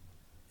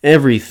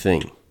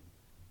everything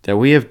that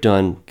we have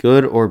done,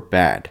 good or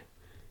bad.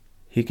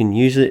 He can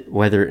use it,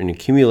 whether in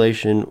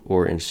accumulation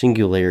or in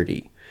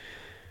singularity,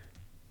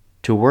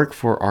 to work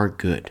for our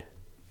good.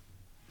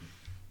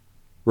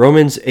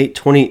 Romans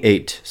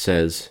 8:28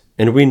 says,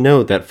 "And we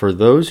know that for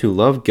those who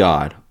love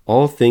God,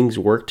 all things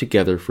work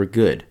together for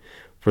good,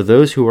 for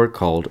those who are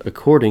called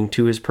according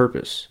to his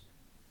purpose."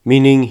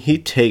 Meaning, he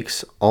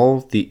takes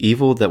all the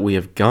evil that we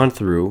have gone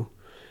through,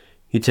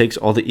 he takes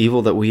all the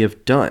evil that we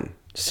have done,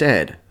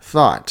 said,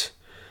 thought.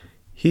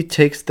 He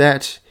takes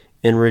that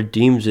and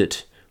redeems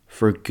it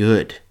for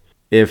good.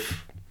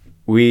 If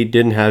we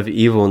didn't have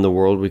evil in the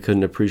world, we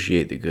couldn't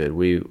appreciate the good.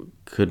 We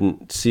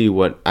couldn't see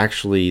what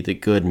actually the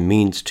good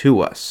means to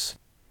us.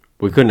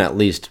 We couldn't at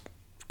least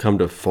come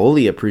to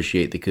fully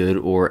appreciate the good,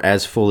 or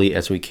as fully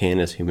as we can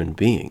as human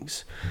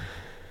beings.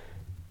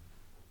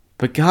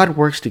 But God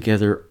works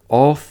together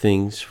all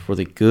things for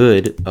the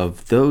good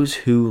of those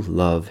who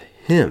love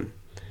him.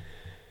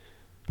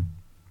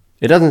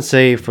 It doesn't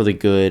say for the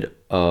good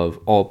of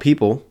all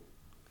people,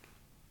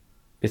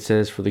 it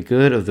says, for the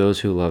good of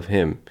those who love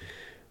him.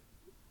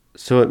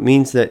 So it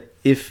means that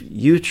if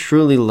you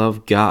truly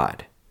love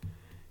God,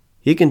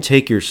 he can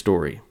take your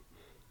story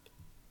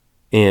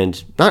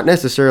and not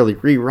necessarily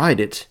rewrite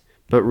it,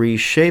 but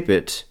reshape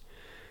it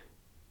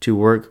to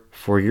work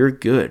for your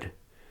good,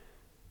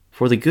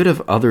 for the good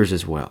of others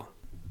as well.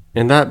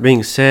 And that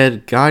being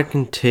said, God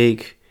can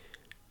take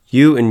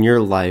you and your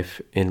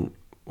life and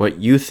what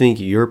you think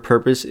your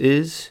purpose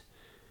is,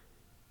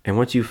 and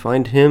once you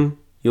find him,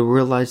 you'll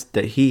realize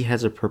that he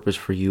has a purpose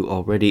for you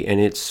already, and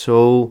it's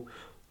so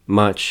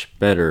much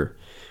better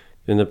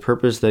than the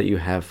purpose that you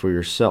have for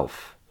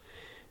yourself.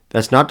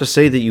 That's not to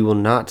say that you will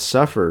not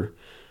suffer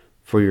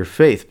for your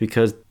faith,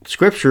 because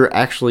Scripture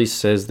actually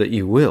says that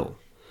you will.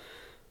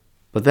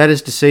 But that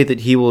is to say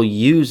that he will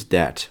use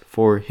that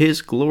for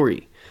his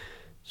glory,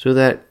 so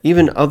that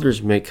even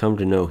others may come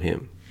to know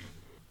him.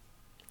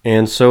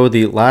 And so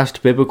the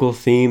last biblical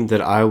theme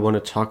that I want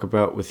to talk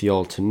about with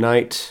y'all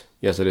tonight,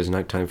 yes, it is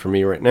nighttime for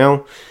me right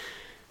now,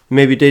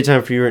 maybe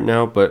daytime for you right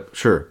now, but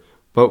sure.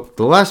 But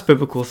the last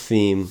biblical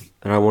theme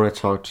that I want to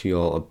talk to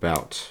y'all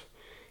about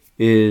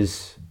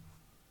is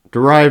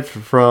derived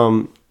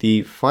from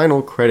the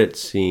final credit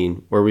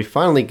scene where we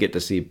finally get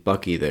to see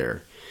Bucky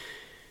there.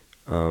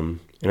 And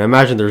I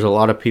imagine there's a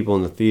lot of people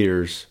in the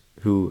theaters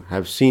who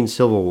have seen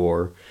Civil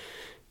War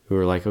who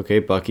are like, okay,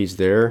 Bucky's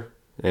there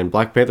and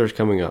Black Panther's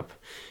coming up.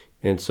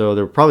 And so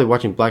they're probably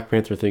watching Black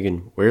Panther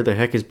thinking, where the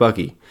heck is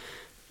Bucky?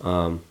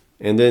 And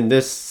then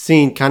this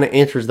scene kind of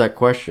answers that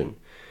question.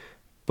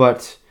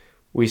 But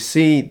we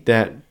see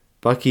that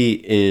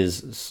Bucky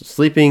is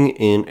sleeping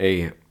in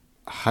a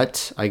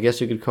hut, I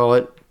guess you could call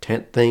it,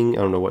 tent thing.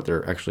 I don't know what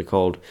they're actually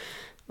called.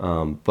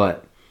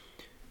 But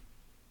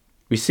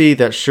we see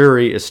that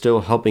Shuri is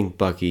still helping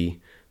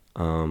Bucky.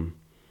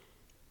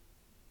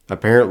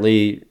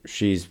 Apparently,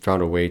 she's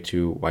found a way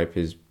to wipe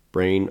his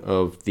brain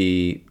of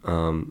the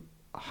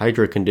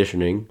Hydra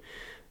conditioning.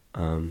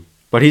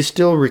 But he's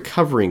still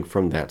recovering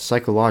from that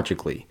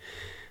psychologically.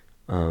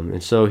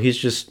 And so he's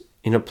just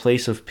in a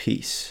place of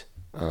peace.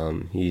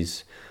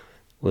 He's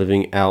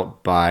living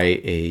out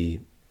by a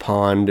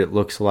pond, it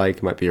looks like.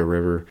 It might be a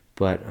river.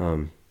 But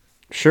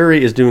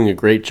Shuri is doing a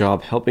great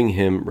job helping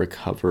him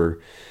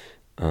recover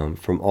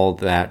from all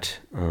that,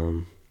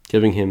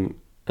 giving him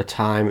a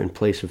time and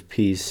place of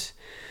peace.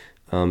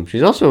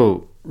 She's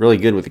also really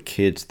good with the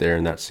kids there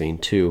in that scene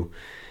too.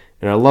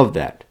 And I love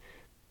that.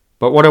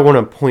 But what I want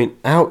to point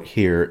out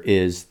here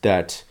is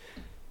that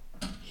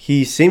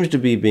he seems to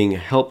be being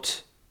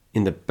helped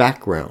in the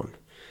background.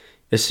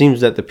 It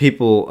seems that the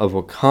people of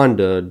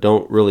Wakanda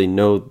don't really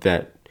know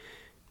that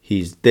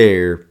he's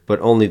there, but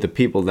only the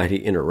people that he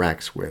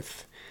interacts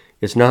with.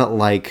 It's not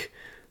like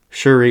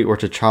Shuri or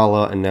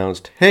T'Challa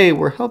announced, hey,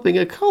 we're helping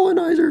a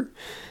colonizer.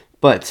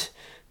 But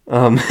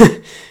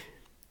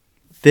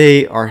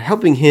they are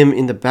helping him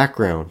in the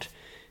background.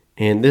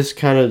 And this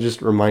kind of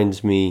just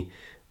reminds me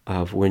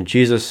of when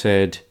Jesus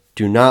said,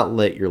 do not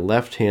let your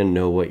left hand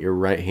know what your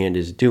right hand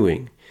is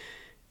doing.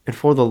 And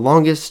for the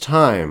longest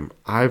time,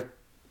 I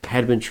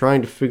had been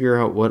trying to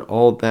figure out what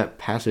all that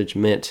passage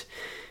meant.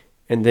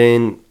 And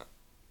then,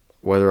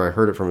 whether I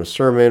heard it from a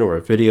sermon or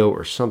a video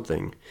or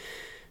something,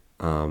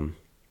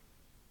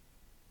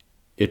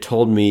 it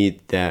told me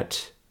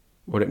that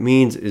what it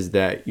means is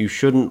that you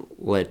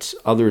shouldn't let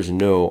others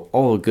know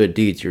all the good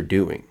deeds you're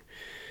doing.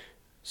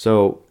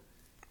 So,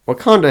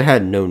 Wakanda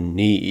had no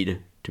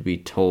need to be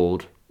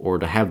told or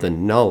to have the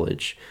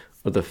knowledge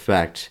of the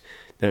fact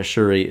that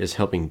Shuri is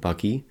helping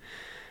Bucky.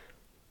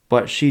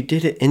 But she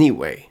did it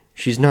anyway.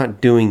 She's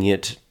not doing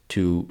it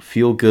to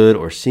feel good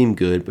or seem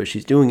good, but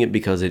she's doing it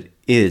because it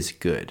is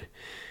good.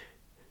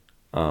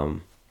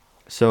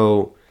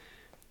 So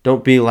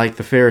don't be like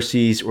the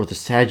Pharisees or the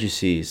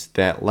Sadducees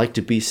that like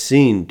to be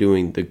seen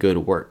doing the good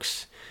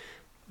works.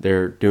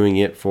 They're doing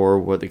it for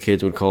what the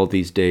kids would call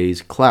these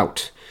days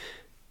clout.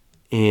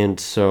 And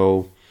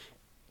so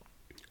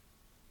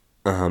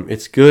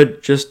it's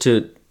good just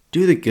to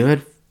do the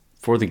good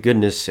for the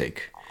goodness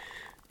sake.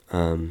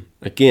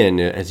 Again,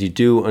 as you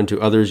do unto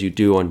others, you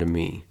do unto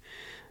me.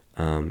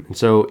 And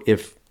so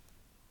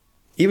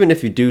even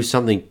if you do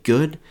something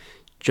good,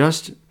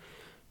 just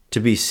to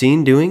be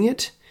seen doing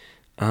it,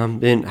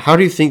 then how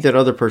do you think that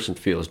other person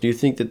feels? Do you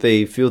think that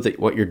they feel that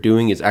what you're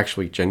doing is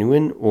actually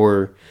genuine?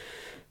 Or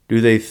do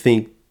they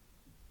think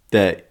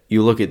that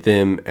you look at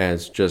them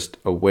as just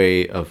a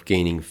way of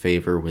gaining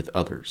favor with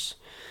others?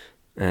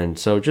 And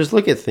so just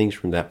look at things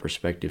from that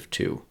perspective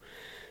too.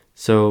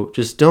 So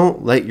just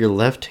don't let your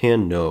left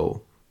hand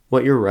know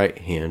what your right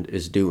hand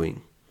is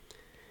doing.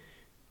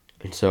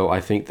 And so I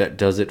think that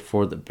does it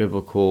for the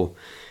biblical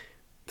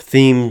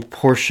theme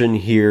portion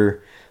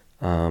here.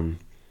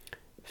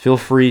 Feel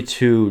free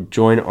to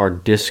join our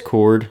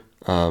Discord.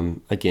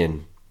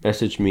 Again,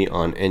 message me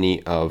on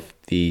any of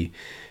the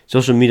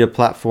social media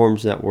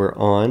platforms that we're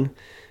on.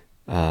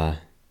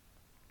 Instagram,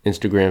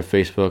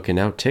 Facebook, and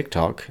now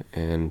TikTok.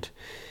 And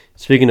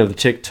speaking of the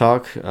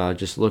TikTok,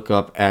 just look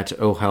up at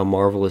Oh How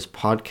Marvelous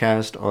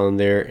Podcast on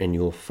there and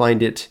you'll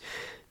find it.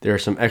 There are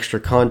some extra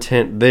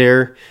content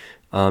there,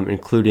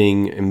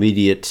 including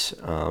immediate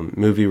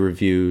movie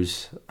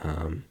reviews.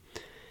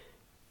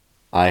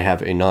 I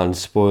have a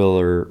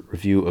non-spoiler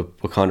review of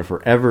Wakanda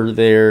Forever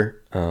there.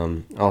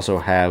 I also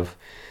have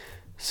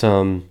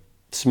some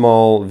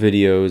small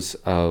videos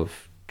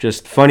of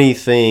just funny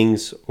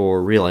things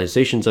or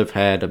realizations I've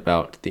had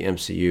about the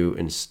MCU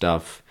and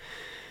stuff.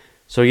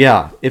 So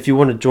yeah, if you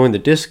want to join the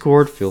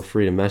Discord, feel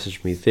free to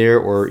message me there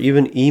or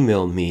even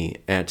email me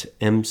at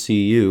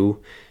mcudev,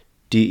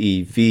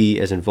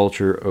 as in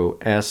Vulture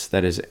OS,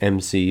 that is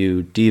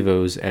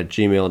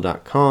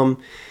mcudevos@gmail.com,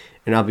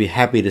 and I'll be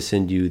happy to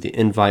send you the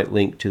invite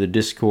link to the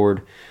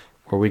Discord,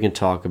 where we can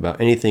talk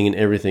about anything and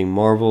everything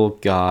Marvel,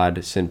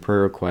 God, send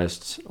prayer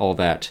requests, all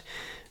that.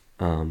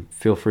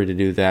 Feel free to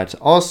do that.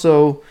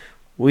 Also,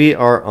 we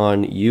are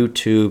on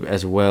YouTube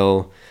as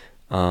well.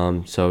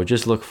 So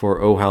just look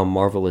for Oh How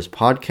Marvelous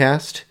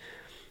Podcast,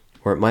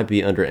 or it might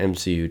be under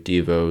MCU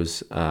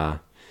Devos.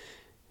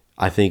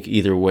 I think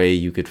either way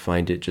you could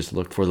find it. Just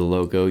look for the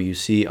logo you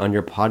see on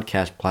your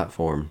podcast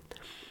platform.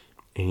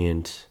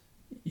 And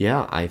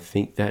yeah, I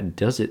think that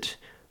does it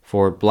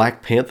for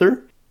Black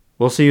Panther.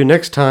 We'll see you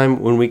next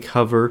time when we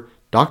cover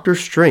Doctor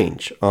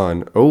Strange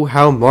on Oh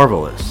How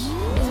Marvelous.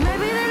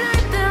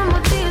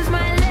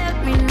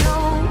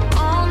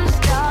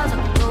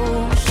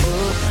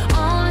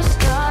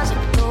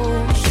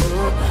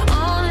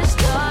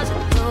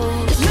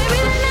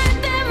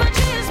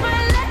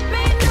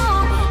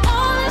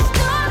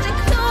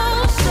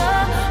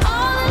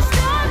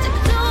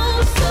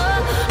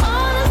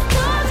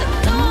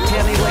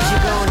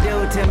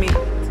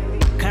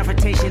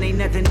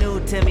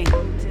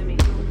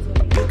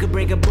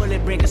 Bring a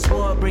bullet, bring a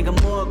sword, bring a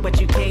morgue, but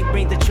you can't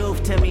bring the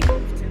truth to me.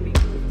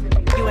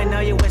 You ain't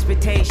all your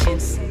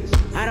expectations.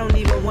 I don't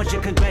even want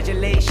your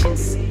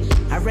congratulations.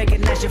 I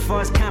recognize your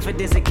false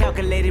confidence and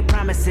calculated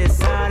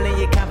promises all in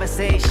your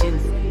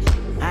conversation.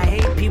 I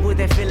hate people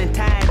that feel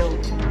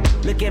entitled.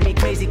 Look at me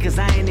crazy cause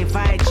I ain't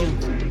invite you.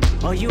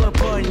 Oh, you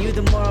important, you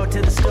the moral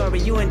to the story.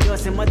 You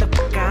endorsing,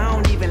 motherfucker, I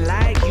don't even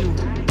like you.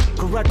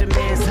 Corrupt a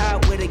man's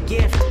heart with a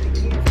gift.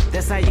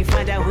 That's how you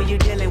find out who you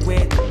dealing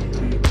with.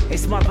 A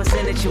smart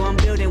percentage you I'm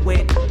building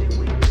with.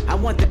 I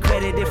want the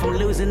credit if I'm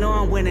losing or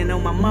I'm winning.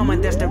 On my mama,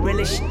 that's the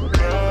realest shit.